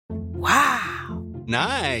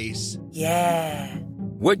Nice. Yeah.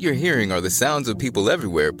 What you're hearing are the sounds of people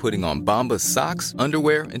everywhere putting on Bombas socks,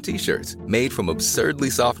 underwear, and T-shirts made from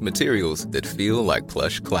absurdly soft materials that feel like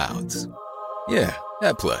plush clouds. Yeah,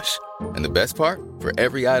 that plush. And the best part? For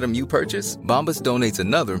every item you purchase, Bombas donates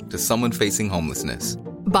another to someone facing homelessness.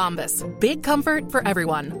 Bombas. Big comfort for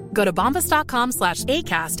everyone. Go to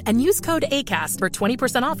bombas.com/ACAST and use code ACAST for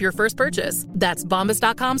 20% off your first purchase. That's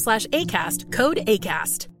bombas.com/ACAST. Code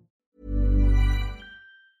ACAST.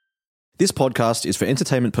 This podcast is for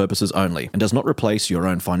entertainment purposes only and does not replace your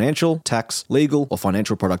own financial, tax, legal, or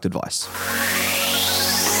financial product advice.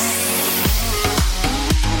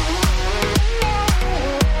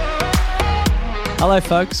 Hello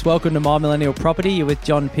folks, welcome to My Millennial Property. You're with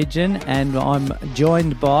John Pidgeon and I'm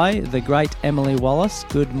joined by the great Emily Wallace.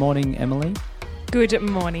 Good morning, Emily. Good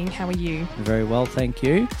morning, how are you? Very well, thank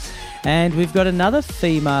you. And we've got another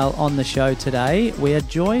female on the show today. We are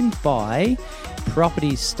joined by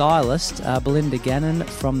property stylist Belinda Gannon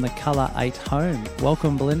from the Colour 8 Home.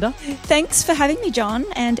 Welcome, Belinda. Thanks for having me, John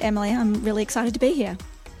and Emily. I'm really excited to be here.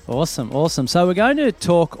 Awesome. So we're going to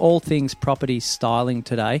talk all things property styling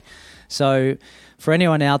today. So for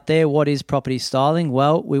anyone out there, what is property styling?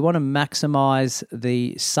 Well, we want to maximise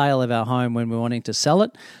the sale of our home when we're wanting to sell it.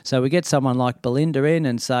 So we get someone like Belinda in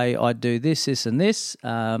and say, I do this, this and this.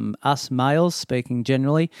 Us males, speaking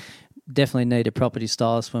generally, definitely need a property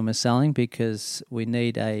stylist when we're selling because we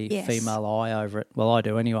need a female eye over it. Well, I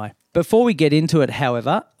do anyway. Before we get into it,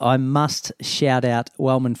 however, I must shout out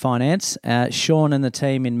Wellman Finance, Sean and the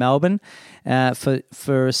team in Melbourne for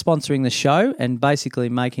sponsoring the show and basically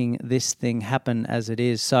making this thing happen as it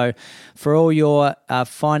is. So for all your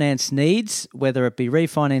finance needs, whether it be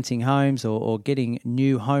refinancing homes or getting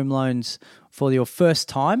new home loans for your first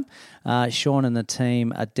time, Sean and the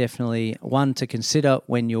team are definitely one to consider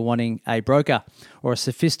when you're wanting a broker or a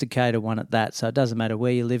sophisticated one at that. So it doesn't matter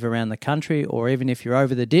where you live around the country or even if you're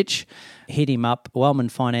over the ditch, hit him up,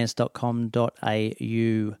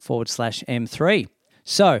 wellmanfinance.com.au/M3.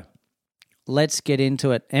 So let's get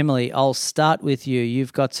into it. Emily, I'll start with you.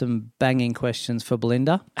 You've got some banging questions for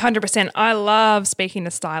Belinda. 100%. I love speaking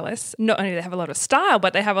to stylists. Not only do they have a lot of style,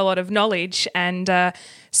 but they have a lot of knowledge. And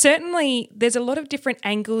certainly there's a lot of different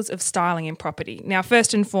angles of styling in property. Now,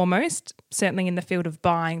 first and foremost, certainly in the field of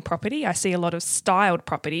buying property, I see a lot of styled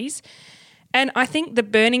properties. And I think the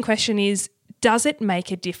burning question is, does it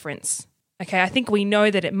make a difference? Okay, I think we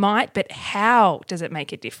know that it might, but how does it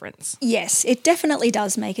make a difference? Yes, it definitely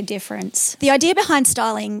does make a difference. The idea behind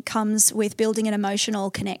styling comes with building an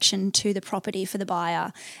emotional connection to the property for the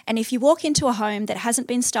buyer. And if you walk into a home that hasn't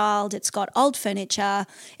been styled, it's got old furniture,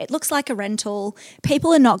 it looks like a rental,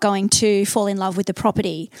 people are not going to fall in love with the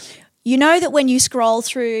property. You know that when you scroll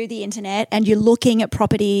through the internet and you're looking at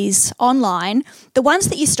properties online, the ones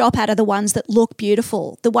that you stop at are the ones that look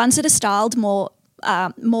beautiful, the ones that are styled more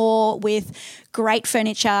with great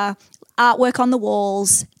furniture, artwork on the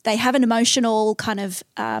walls. They have an emotional kind of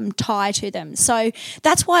tie to them. So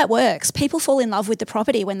that's why it works. People fall in love with the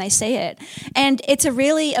property when they see it. And it's a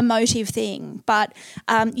really emotive thing. But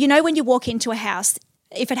you know when you walk into a house,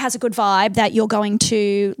 if it has a good vibe, that you're going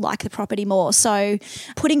to like the property more. So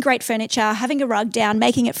putting great furniture, having a rug down,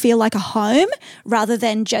 making it feel like a home rather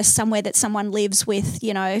than just somewhere that someone lives with,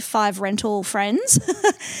 5 rental friends.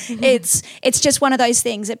 It's just one of those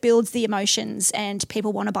things. It builds the emotions and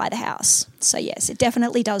people want to buy the house. So yes, it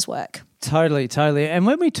definitely does work. Totally. And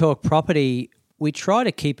when we talk property, we try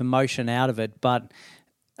to keep emotion out of it, but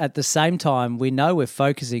at the same time, we know we're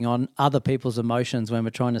focusing on other people's emotions when we're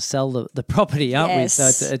trying to sell the property, aren't we? So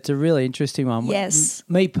it's a really interesting one. Yes.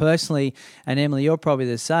 Me personally, and Emily, you're probably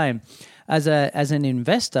the same. As an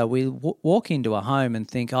investor, we walk into a home and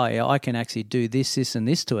think, oh, yeah, I can actually do this, this and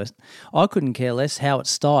this to it. I couldn't care less how it's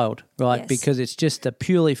styled, right? Yes. Because it's just a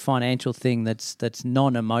purely financial thing that's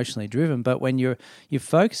non-emotionally driven. But when you're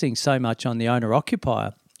focusing so much on the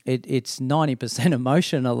owner-occupier, it's 90%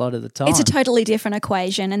 emotion a lot of the time. It's a totally different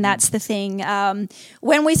equation, and that's the thing.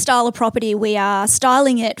 When we style a property, we are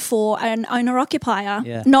styling it for an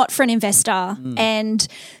owner-occupier, not for an investor. And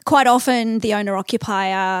quite often the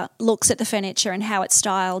owner-occupier looks at the furniture and how it's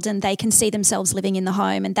styled and they can see themselves living in the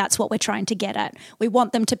home, and that's what we're trying to get at. We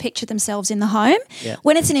want them to picture themselves in the home. Yeah.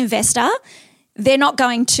 When it's an investor, it's not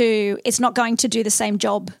going to do the same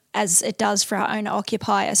job as it does for our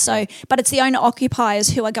owner-occupier. So, but it's the owner-occupiers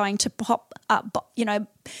who are going to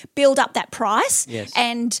build up that price,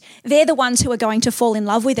 and they're the ones who are going to fall in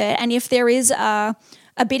love with it. And if there is a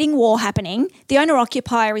bidding war happening, the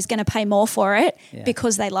owner-occupier is going to pay more for it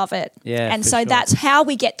because they love it. Yeah, and so that's how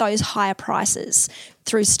we get those higher prices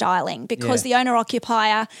through styling, because the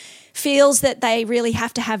owner-occupier feels that they really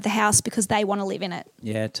have to have the house because they want to live in it.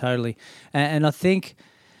 Yeah, totally. And I think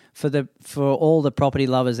for all the property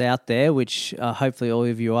lovers out there, which hopefully all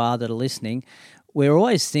of you are that are listening, we're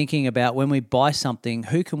always thinking about when we buy something,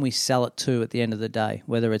 who can we sell it to at the end of the day,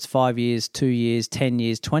 whether it's 5 years, 2 years, 10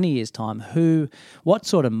 years, 20 years' time, what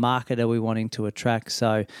sort of market are we wanting to attract?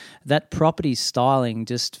 So that property styling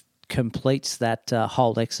just completes that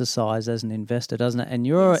whole exercise as an investor, doesn't it? And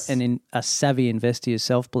you're a savvy investor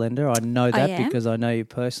yourself, Belinda. I know that because I know you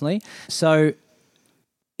personally. So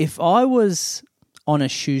if I was on a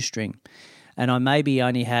shoestring and I maybe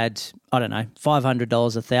only had, I don't know, $500,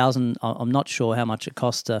 $1,000, I'm not sure how much it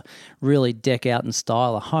costs to really deck out and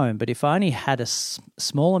style a home, but if I only had a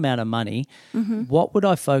small amount of money, what would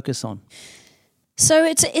I focus on? So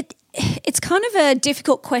it's kind of a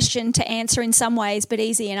difficult question to answer in some ways, but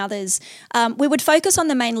easy in others. We would focus on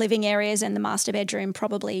the main living areas and the master bedroom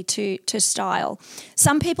probably to style.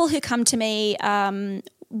 Some people who come to me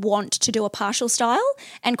want to do a partial style,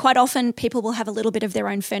 and quite often people will have a little bit of their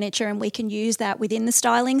own furniture and we can use that within the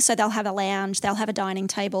styling. So they'll have a lounge, they'll have a dining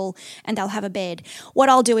table, and they'll have a bed. What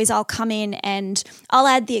I'll do is I'll come in and I'll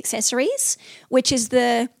add the accessories, which is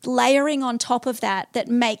the layering on top of that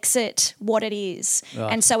makes it what it is.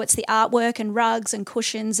 Right. And so it's the artwork and rugs and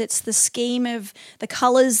cushions. It's the scheme of the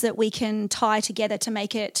colours that we can tie together to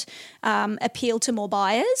make it appeal to more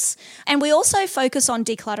buyers. And we also focus on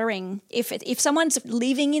decluttering. If someone's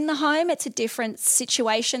living in the home, it's a different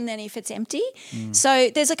situation than if it's empty.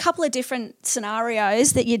 So there's a couple of different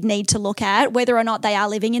scenarios that you'd need to look at, whether or not they are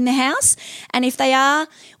living in the house. And if they are,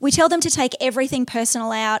 we tell them to take everything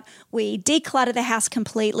personal out. We declutter the house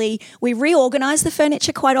completely. We reorganise the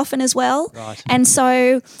furniture quite often as well. Right. And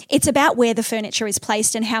so it's about where the furniture is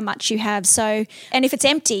placed and how much you have. So, and if it's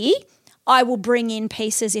empty, I will bring in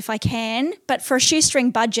pieces if I can, but for a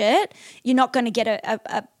shoestring budget, you're not going to get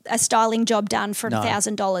a styling job done for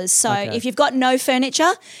 $1,000. So if you've got no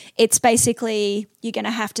furniture, it's basically you're going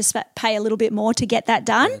to have to pay a little bit more to get that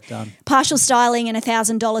done. Partial styling and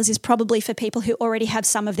 $1,000 is probably for people who already have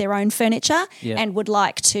some of their own furniture and would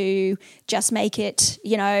like to just make it,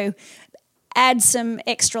 add some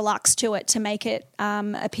extra luxe to it to make it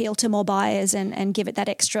appeal to more buyers and give it that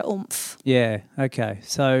extra oomph. Yeah, okay.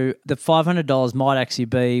 So the $500 might actually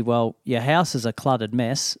be, well, your house is a cluttered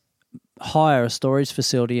mess. Hire a storage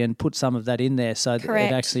facility and put some of that in there so that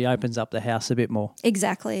it actually opens up the house a bit more.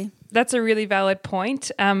 Exactly. That's a really valid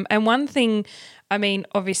point. And one thing,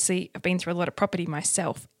 obviously I've been through a lot of property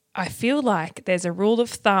myself. I feel like there's a rule of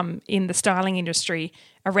thumb in the styling industry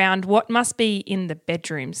around what must be in the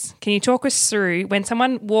bedrooms. Can you talk us through when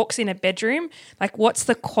someone walks in a bedroom, like what's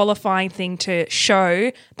the qualifying thing to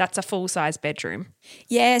show that's a full-size bedroom?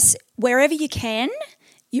 Yes, wherever you can,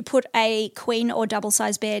 you put a queen or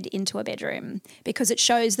double-size bed into a bedroom because it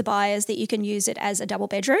shows the buyers that you can use it as a double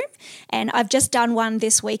bedroom. And I've just done one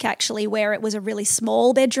this week actually where it was a really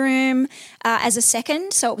small bedroom as a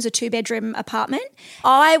second, so it was a 2-bedroom apartment.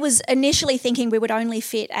 I was initially thinking we would only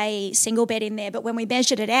fit a single bed in there, but when we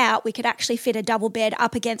measured it out, we could actually fit a double bed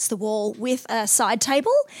up against the wall with a side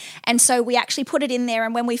table. And so we actually put it in there,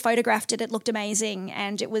 and when we photographed it, it looked amazing,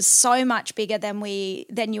 and it was so much bigger than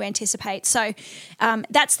you anticipate. So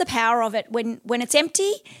that's the power of it. When it's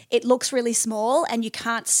empty, it looks really small and you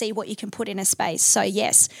can't see what you can put in a space. So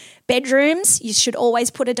yes, bedrooms, you should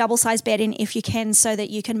always put a double-sized bed in if you can so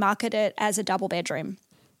that you can market it as a double bedroom.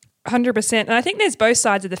 100%. And I think there's both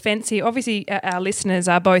sides of the fence here. Obviously, our listeners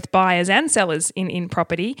are both buyers and sellers in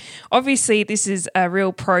property. Obviously, this is a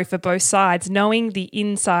real pro for both sides, knowing the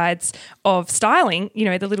insides of styling,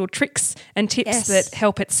 the little tricks and tips that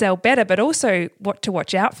help it sell better, but also what to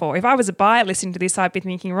watch out for. If I was a buyer listening to this, I'd be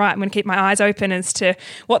thinking, right, I'm going to keep my eyes open as to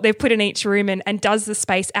what they've put in each room and does the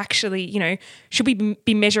space actually, should we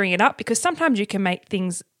be measuring it up? Because sometimes you can make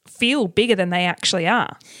things feel bigger than they actually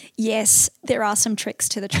are. Yes, there are some tricks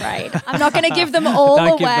to the trade. I'm not going to give them all away.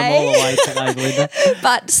 Don't give them all away today, Belinda.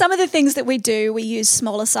 But some of the things that we do, we use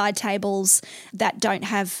smaller side tables that don't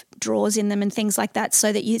have drawers in them and things like that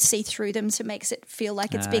so that you see through them, so it makes it feel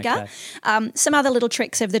like it's bigger. Okay. Some other little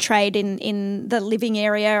tricks of the trade in the living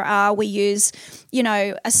area are we use,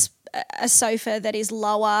 a sofa that is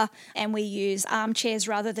lower, and we use armchairs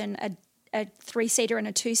rather than a 3-seater and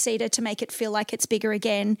a 2-seater to make it feel like it's bigger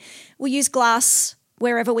again. We use glass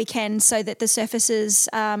wherever we can so that the surfaces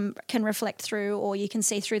can reflect through, or you can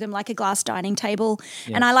see through them like a glass dining table.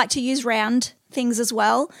 Yeah. And I like to use round things as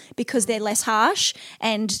well because they're less harsh,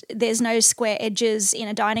 and there's no square edges in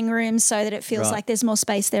a dining room so that it feels like there's more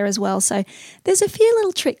space there as well. So there's a few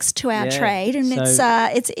little tricks to our trade, and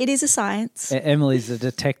it is a science. Emily's a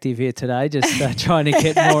detective here today, just trying to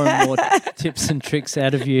get more and more tips and tricks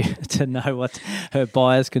out of you to know what her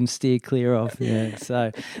buyers can steer clear of. Yeah,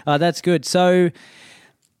 so that's good. So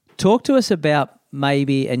talk to us about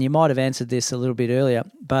maybe, and you might have answered this a little bit earlier,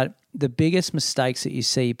 but the biggest mistakes that you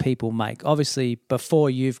see people make, obviously before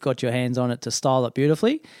you've got your hands on it to style it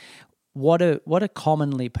beautifully, what do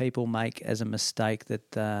commonly people make as a mistake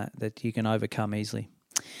that you can overcome easily?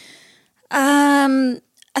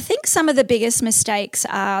 I think some of the biggest mistakes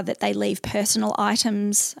are that they leave personal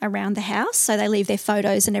items around the house. So they leave their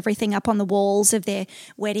photos and everything up on the walls of their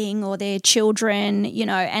wedding or their children,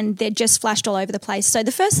 and they're just flashed all over the place. So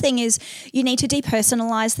the first thing is you need to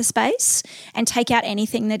depersonalize the space and take out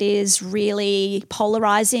anything that is really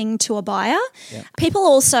polarizing to a buyer. Yeah. People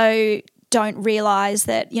also don't realise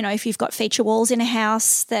that, if you've got feature walls in a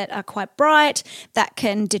house that are quite bright, that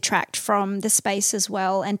can detract from the space as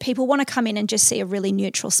well. And people want to come in and just see a really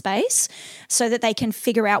neutral space so that they can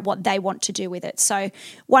figure out what they want to do with it. So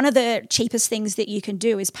one of the cheapest things that you can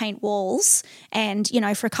do is paint walls, and,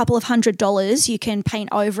 for a couple of $100, you can paint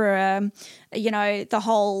over the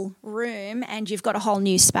whole room and you've got a whole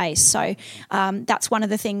new space. So that's one of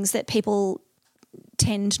the things that people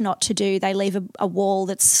tend not to do. They leave a wall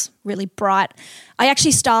that's really bright. I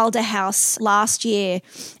actually styled a house last year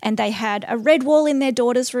and they had a red wall in their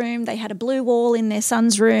daughter's room. They had a blue wall in their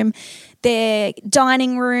son's room. Their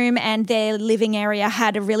dining room and their living area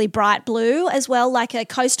had a really bright blue as well, like a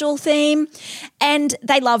coastal theme. And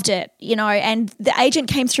they loved it, and the agent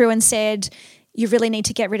came through and said, you really need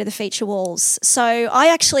to get rid of the feature walls. So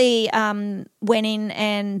I actually went in,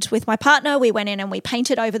 and with my partner, we went in and we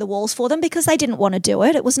painted over the walls for them because they didn't want to do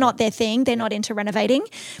it. It was not their thing. They're not into renovating.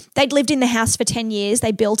 They'd lived in the house for 10 years.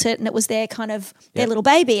 They built it and it was their kind of their little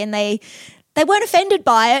baby, and they weren't offended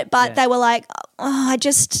by it, but they were like, I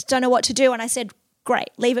just don't know what to do. And I said,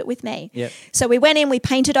 great, leave it with me. Yep. So we went in, we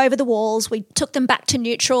painted over the walls, we took them back to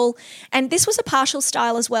neutral, and this was a partial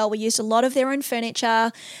style as well. We used a lot of their own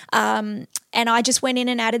furniture, and I just went in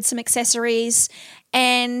and added some accessories.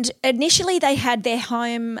 And initially they had their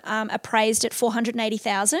home appraised at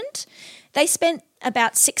 $480,000. They spent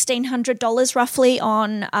about $1,600 roughly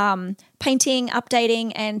on painting,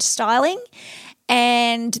 updating and styling,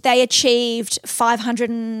 and they achieved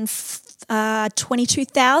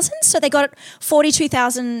 $522,000. So they got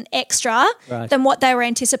 $42,000 extra than what they were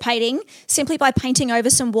anticipating simply by painting over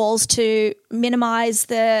some walls to minimise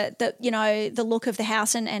the look of the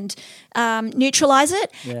house and neutralise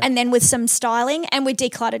it. Yeah. And then with some styling, and we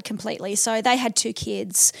decluttered completely. So they had 2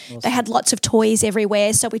 kids. Awesome. They had lots of toys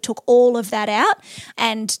everywhere. So we took all of that out,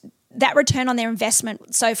 and that return on their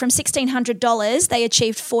investment. So from $1,600, they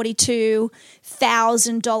achieved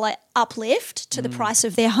 $42,000 uplift to the price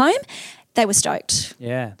of their home. They were stoked.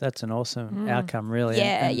 Yeah, that's an awesome outcome, really.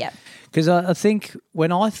 Yeah. Because I think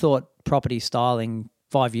when I thought property styling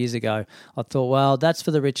 5 years ago, I thought, well, that's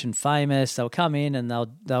for the rich and famous. They'll come in and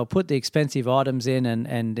they'll put the expensive items in,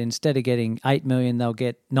 and instead of getting $8 million, they'll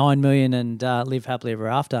get $9 million and live happily ever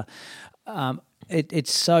after.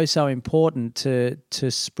 It's so important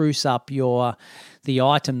to spruce up the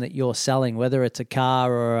item that you're selling, whether it's a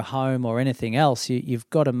car or a home or anything else. You've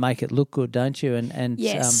got to make it look good, don't you? And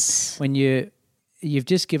yes. When you've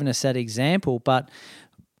just given us that example, but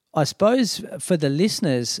I suppose for the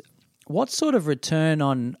listeners, what sort of return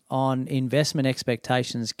on investment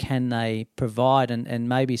expectations can they provide, and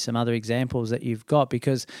maybe some other examples that you've got?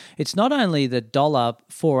 Because it's not only the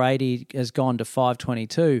 $480 has gone to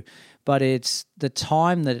 $522, but it's the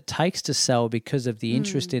time that it takes to sell because of the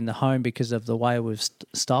interest in the home, because of the way we've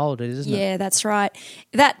styled it, isn't it? Yeah, that's right.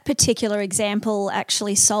 That particular example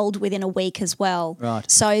actually sold within a week as well. Right.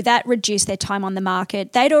 So that reduced their time on the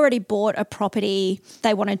market. They'd already bought a property.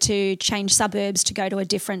 They wanted to change suburbs to go to a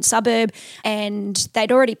different suburb, and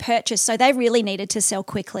they'd already purchased. So they really needed to sell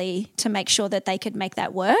quickly to make sure that they could make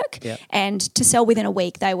that work. Yep. And to sell within a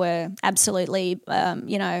week, they were absolutely,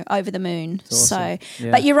 over the moon. Awesome. So, yeah.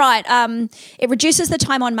 But you're right. It reduces the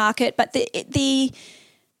time on market, but to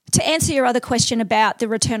answer your other question about the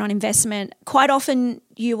return on investment, quite often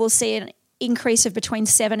you will see an increase of between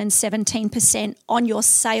 7 and 17% on your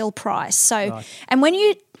sale price. So, right. And when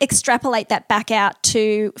you extrapolate that back out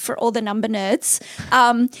for all the number nerds,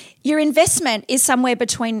 your investment is somewhere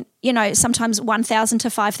between, sometimes $1,000 to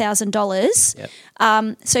 $5,000. Yep.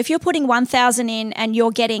 So if you're putting $1,000 in and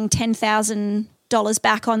you're getting $10,000 dollars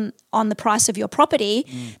back on the price of your property,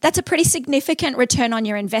 that's a pretty significant return on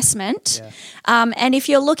your investment. Yeah. And if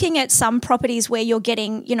you're looking at some properties where you're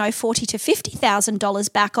getting, $40,000 to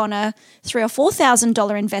 $50,000 back on a $3,000 or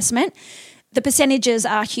 $4,000 investment, the percentages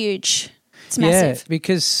are huge. It's massive. Yeah,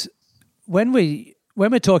 because when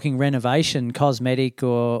we're talking renovation, cosmetic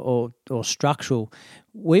or structural,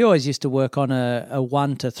 we always used to work on a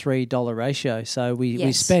 $1 to $3 ratio. So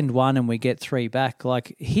we spend $1 and we get $3 back.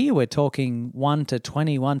 Like here we're talking 1 to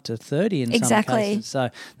 20, 1 to 30 in some cases. So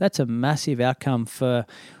that's a massive outcome for,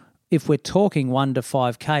 if we're talking 1 to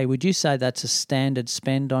 5K, would you say that's a standard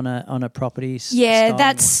spend on a property? Yeah,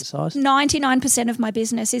 that's 99% of my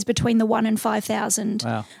business is between the 1 and 5,000.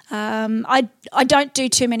 Wow. I don't do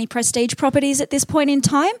too many prestige properties at this point in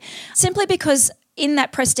time, simply because in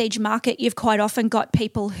that prestige market, you've quite often got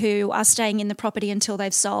people who are staying in the property until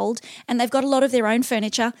they've sold, and they've got a lot of their own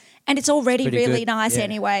furniture, and it's already really good. Nice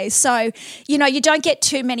anyway. So, you don't get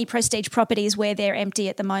too many prestige properties where they're empty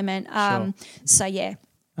at the moment. Sure. So, yeah.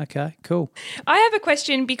 Okay, cool. I have a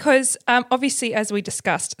question because obviously, as we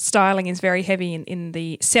discussed, styling is very heavy in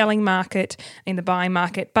the selling market, in the buying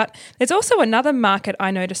market, but there's also another market I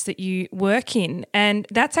noticed that you work in, and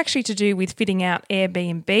that's actually to do with fitting out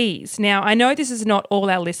Airbnbs. Now, I know this is not all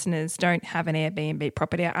our listeners don't have an Airbnb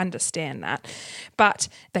property. I understand that, but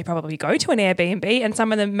they probably go to an Airbnb and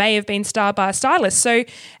some of them may have been styled by a stylist. So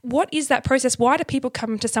what is that process? Why do people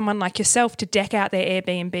come to someone like yourself to deck out their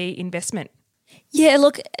Airbnb investment? Yeah,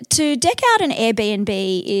 look, to deck out an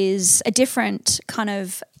Airbnb is a different kind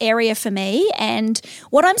of area for me, and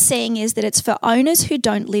what I'm seeing is that it's for owners who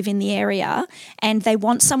don't live in the area and they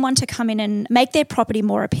want someone to come in and make their property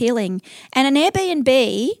more appealing. And an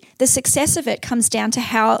Airbnb, the success of it comes down to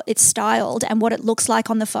how it's styled and what it looks like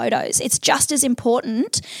on the photos. It's just as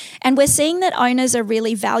important, and we're seeing that owners are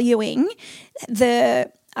really valuing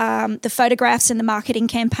the photographs and the marketing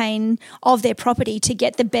campaign of their property to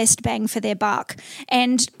get the best bang for their buck.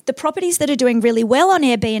 And the properties that are doing really well on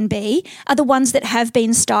Airbnb are the ones that have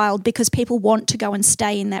been styled because people want to go and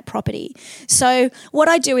stay in that property. So what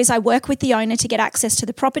I do is I work with the owner to get access to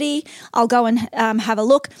the property. I'll go and have a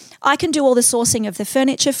look. I can do all the sourcing of the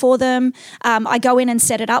furniture for them. I go in and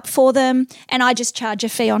set it up for them, and I just charge a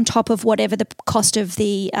fee on top of whatever the cost of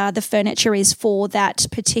the furniture is for that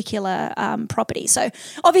particular property. So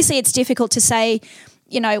obviously, it's difficult to say,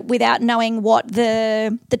 without knowing what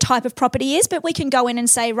the type of property is, but we can go in and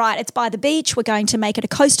say, right, it's by the beach, we're going to make it a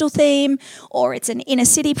coastal theme, or it's an inner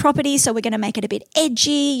city property, so we're going to make it a bit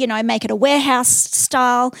edgy, make it a warehouse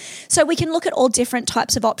style. So we can look at all different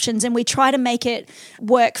types of options, and we try to make it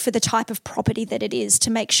work for the type of property that it is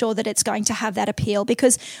to make sure that it's going to have that appeal.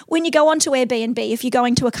 Because when you go onto Airbnb, if you're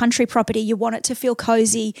going to a country property, you want it to feel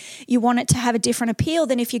cozy, you want it to have a different appeal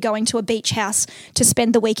than if you're going to a beach house to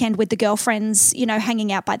spend the weekend with the girlfriends, hanging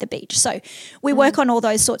out by the beach. So we work on all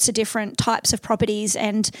those sorts of different types of properties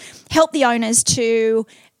and help the owners to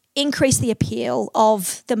increase the appeal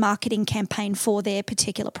of the marketing campaign for their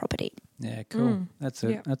particular property. Yeah, cool. That's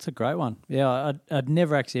a great one. Yeah, I'd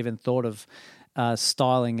never actually even thought of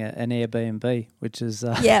styling an Airbnb, which is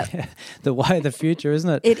the way of the future, isn't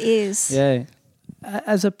it? It is. Yeah.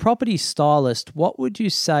 As a property stylist, what would you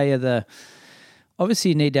say are obviously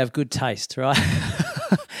you need to have good taste, right?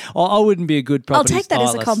 I wouldn't be a good property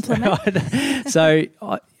stylist. I'll take that as a compliment. Right?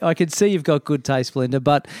 So I can see you've got good taste, Belinda,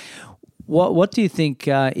 but what do you think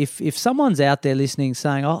if someone's out there listening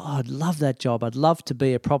saying, oh, I'd love that job, I'd love to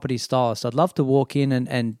be a property stylist, I'd love to walk in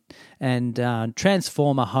and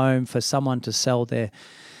transform a home for someone to sell their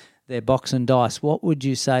box and dice, what would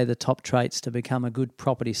you say the top traits to become a good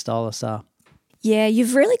property stylist are? Yeah,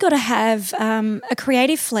 you've really got to have a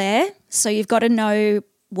creative flair. So you've got to know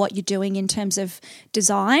what you're doing in terms of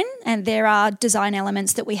design, and there are design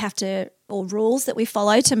elements that we have to, or rules that we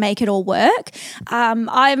follow to make it all work.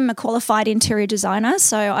 I'm a qualified interior designer,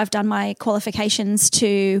 so I've done my qualifications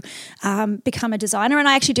to become a designer, and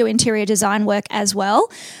I actually do interior design work as well.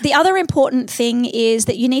 The other important thing is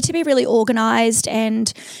that you need to be really organised,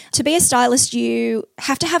 and to be a stylist you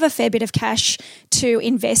have to have a fair bit of cash to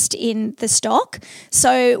invest in the stock.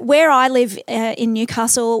 So where I live in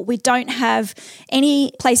Newcastle, we don't have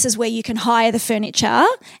any places where you can hire the furniture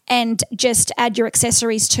and just add your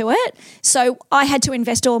accessories to it. So I had to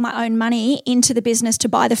invest all my own money into the business to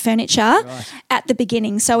buy the furniture at the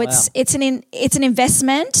beginning. So it's an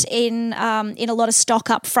investment in a lot of stock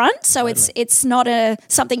up front. So it's not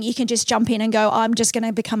something you can just jump in and go, I'm just going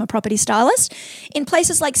to become a property stylist. In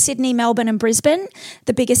places like Sydney, Melbourne and Brisbane,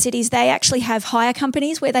 the bigger cities, they actually have hire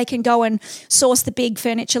companies where they can go and source the big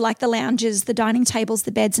furniture like the lounges, the dining tables,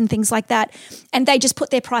 the beds and things like that. And they just put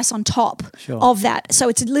their price on top of that. So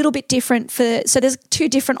it's a little bit different so there's two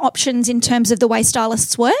different options in terms of the way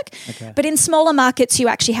stylists work. Okay. But in smaller markets, you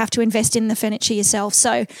actually have to invest in the furniture yourself.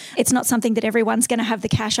 So it's not something that everyone's going to have the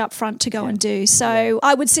cash up front to go and do. So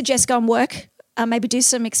I would suggest go and work, maybe do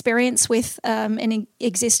some experience with an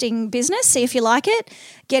existing business, see if you like it,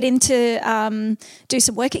 get into do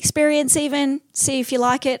some work experience even, see if you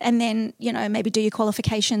like it, and then, maybe do your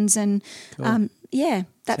qualifications and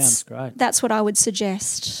Sounds great. That's what I would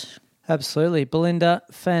suggest. Absolutely. Belinda,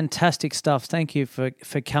 fantastic stuff. Thank you for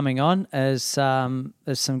coming on. There's some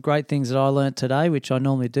great things that I learnt today, which I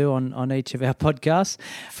normally do on each of our podcasts.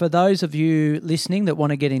 For those of you listening that want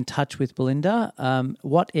to get in touch with Belinda,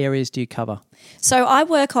 what areas do you cover? So I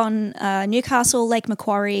work on Newcastle, Lake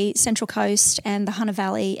Macquarie, Central Coast and the Hunter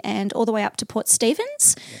Valley and all the way up to Port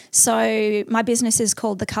Stephens. Yeah. So my business is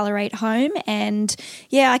called The Colour 8 Home and,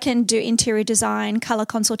 I can do interior design, colour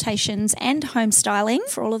consultations and home styling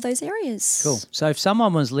for all of those areas. Cool. So if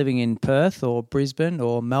someone was living in Perth or Brisbane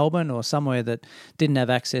or Melbourne or somewhere that didn't have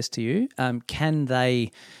access to you, can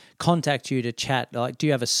they contact you to chat? Like, do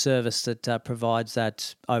you have a service that provides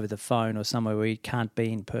that over the phone or somewhere where you can't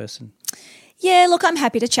be in person? Yeah, look, I'm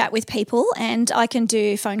happy to chat with people and I can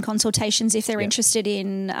do phone consultations if they're interested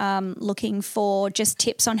in looking for just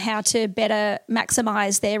tips on how to better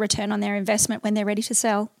maximise their return on their investment when they're ready to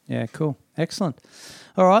sell. Yeah, cool. Excellent.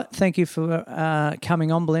 All right. Thank you for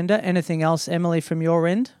coming on, Belinda. Anything else, Emily, from your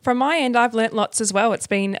end? From my end, I've learnt lots as well. It's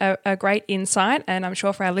been a great insight and I'm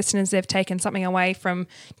sure for our listeners, they've taken something away from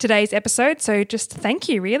today's episode. So just thank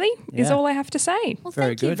you, really, is all I have to say. Well,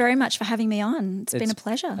 thank you very much for having me on. It's been a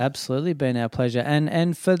pleasure. Absolutely been our pleasure.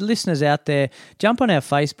 And for listeners out there, jump on our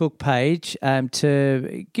Facebook page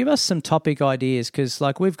to give us some topic ideas because,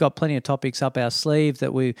 we've got plenty of topics up our sleeve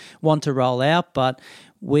that we want to roll out, but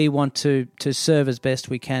we want to serve as best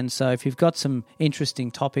we can. So if you've got some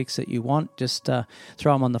interesting topics that you want, just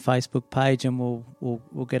throw them on the Facebook page and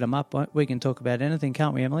we'll get them up. We can talk about anything,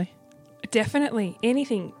 can't we, Emily? Definitely.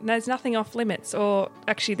 Anything. There's nothing off limits, or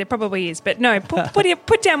actually there probably is, but no,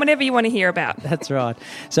 put down whatever you want to hear about. That's right.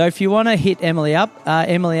 So if you want to hit Emily up,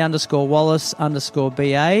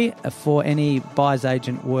 Emily_Wallace_BA for any buyer's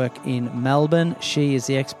agent work in Melbourne. She is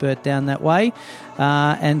the expert down that way.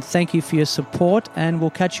 And thank you for your support and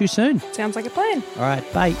we'll catch you soon. Sounds like a plan. All right.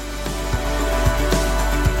 Bye.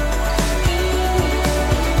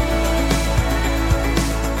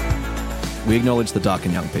 We acknowledge the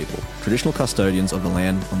Darkin Young people, traditional custodians of the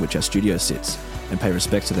land on which our studio sits, and pay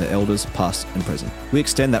respect to their elders, past and present. We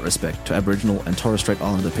extend that respect to Aboriginal and Torres Strait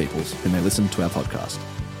Islander peoples who may listen to our podcast.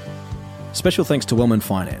 Special thanks to Wellman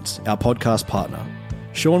Finance, our podcast partner.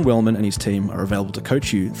 Sean Wellman and his team are available to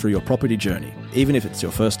coach you through your property journey, even if it's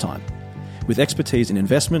your first time. With expertise in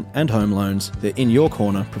investment and home loans, they're in your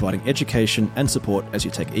corner providing education and support as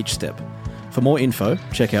you take each step. For more info,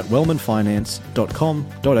 check out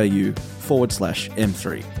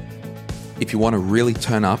wellmanfinance.com.au/M3. If you want to really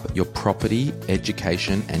turn up your property,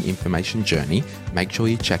 education and information journey, make sure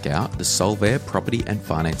you check out the Solvair Property and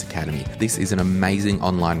Finance Academy. This is an amazing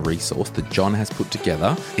online resource that John has put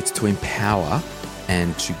together. It's to empower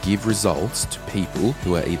and to give results to people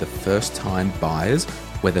who are either first-time buyers,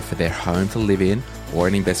 whether for their home to live in or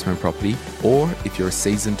an investment property, or if you're a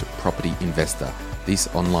seasoned property investor. This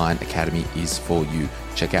online academy is for you.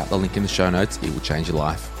 Check out the link in the show notes. It will change your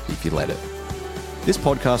life if you let it. This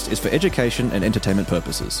podcast is for education and entertainment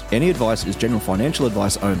purposes. Any advice is general financial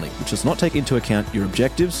advice only, which does not take into account your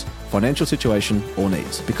objectives, financial situation, or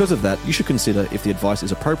needs. Because of that, you should consider if the advice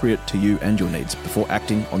is appropriate to you and your needs before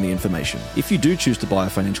acting on the information. If you do choose to buy a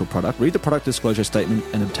financial product, read the product disclosure statement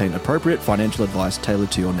and obtain appropriate financial advice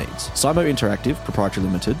tailored to your needs. Simo Interactive Proprietary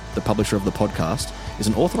Limited, the publisher of the podcast, is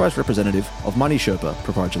an authorised representative of Money Sherpa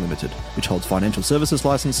Proprietary Limited, which holds financial services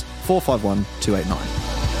license 451289.